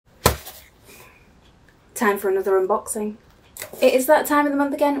time for another unboxing. It is that time of the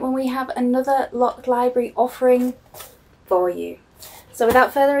month again when we have another Locked Library offering for you. So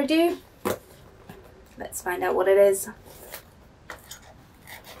without further ado, let's find out what it is.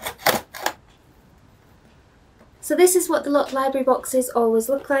 So this is what the Locked Library boxes always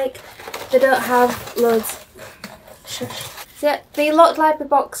look like. They don't have loads. Shush. So yeah, the Locked Library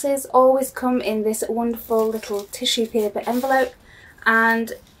boxes always come in this wonderful little tissue paper envelope,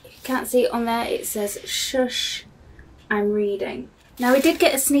 and if you can't see it on there, it says "Shush, I'm reading." Now we did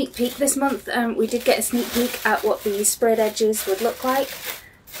get a sneak peek this month. We did get a sneak peek at what the sprayed edges would look like.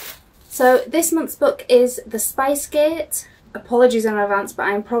 So this month's book is The Spice Gate. Apologies in advance, but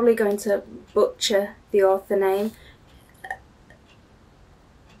I'm probably going to butcher the author name.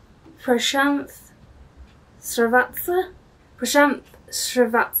 Prashanth Srivatsa? Prashanth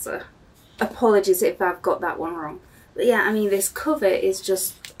Srivatsa. Apologies if I've got that one wrong. But yeah, I mean, this cover is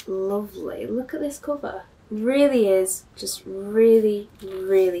just lovely. Look at this cover. Really is just really,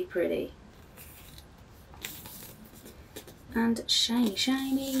 really pretty. And shiny,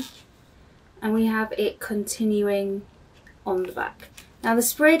 shiny. And we have it continuing on the back. Now the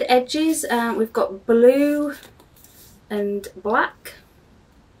sprayed edges, we've got blue and black,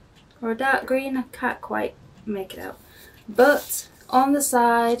 or a dark green, I can't quite make it out. But on the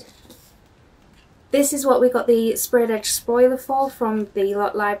side, this is what we got the sprayed edge spoiler for from the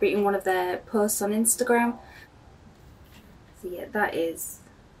Locked Library in one of their posts on Instagram. So yeah, that is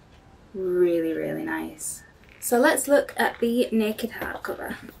really, really nice. So let's look at the naked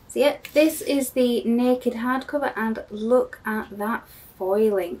hardcover. So yeah, this is the naked hardcover, and look at that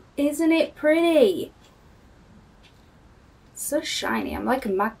foiling. Isn't it pretty? So shiny, I'm like a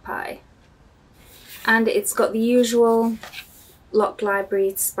magpie. And it's got the usual Locked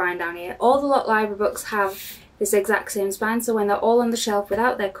Library spine down here. All the Locked Library books have this exact same spine, so when they're all on the shelf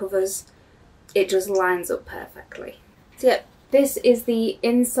without their covers, it just lines up perfectly. So yeah, this is the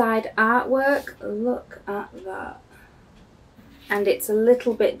inside artwork. Look at that. And it's a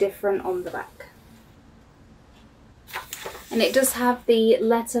little bit different on the back. And it does have the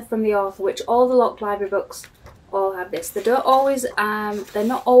letter from the author, which all the Locked Library books all have this. They don't always, they're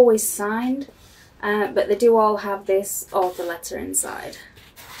not always signed, but they do all have this author letter inside.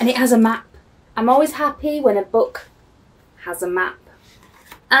 And it has a map. I'm always happy when a book has a map.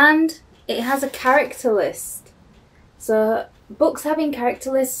 And it has a character list. So books having character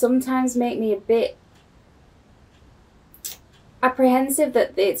lists sometimes make me a bit apprehensive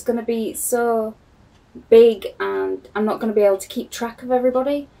that it's going to be so big and I'm not going to be able to keep track of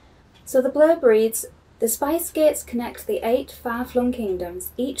everybody. So the blurb reads, "The spice gates connect the 8 far-flung kingdoms,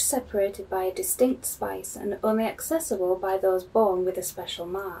 each separated by a distinct spice and only accessible by those born with a special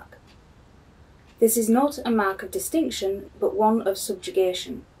mark. This is not a mark of distinction, but one of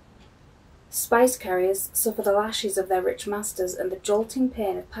subjugation. Spice carriers suffer the lashes of their rich masters and the jolting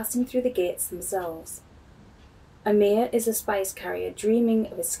pain of passing through the gates themselves. Amir is a spice carrier dreaming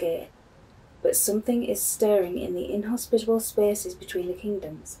of escape, but something is stirring in the inhospitable spaces between the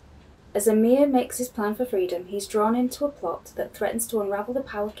kingdoms. As Amir makes his plan for freedom, he's drawn into a plot that threatens to unravel the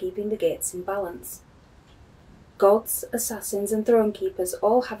power keeping the gates in balance. Gods, assassins and throne keepers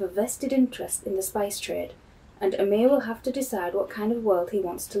all have a vested interest in the spice trade, and Amir will have to decide what kind of world he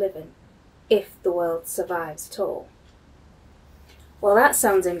wants to live in, if the world survives at all." Well, that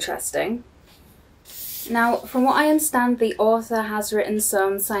sounds interesting. Now, from what I understand, the author has written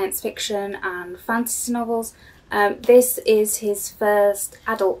some science fiction and fantasy novels. This is his first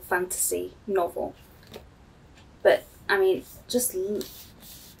adult fantasy novel. But, I mean, just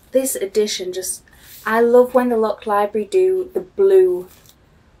this edition, I love when the Locked Library do the blue,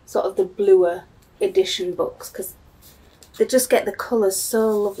 sort of the bluer edition books, because they just get the colours so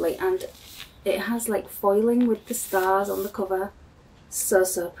lovely, and it has like foiling with the stars on the cover. So,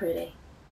 so pretty.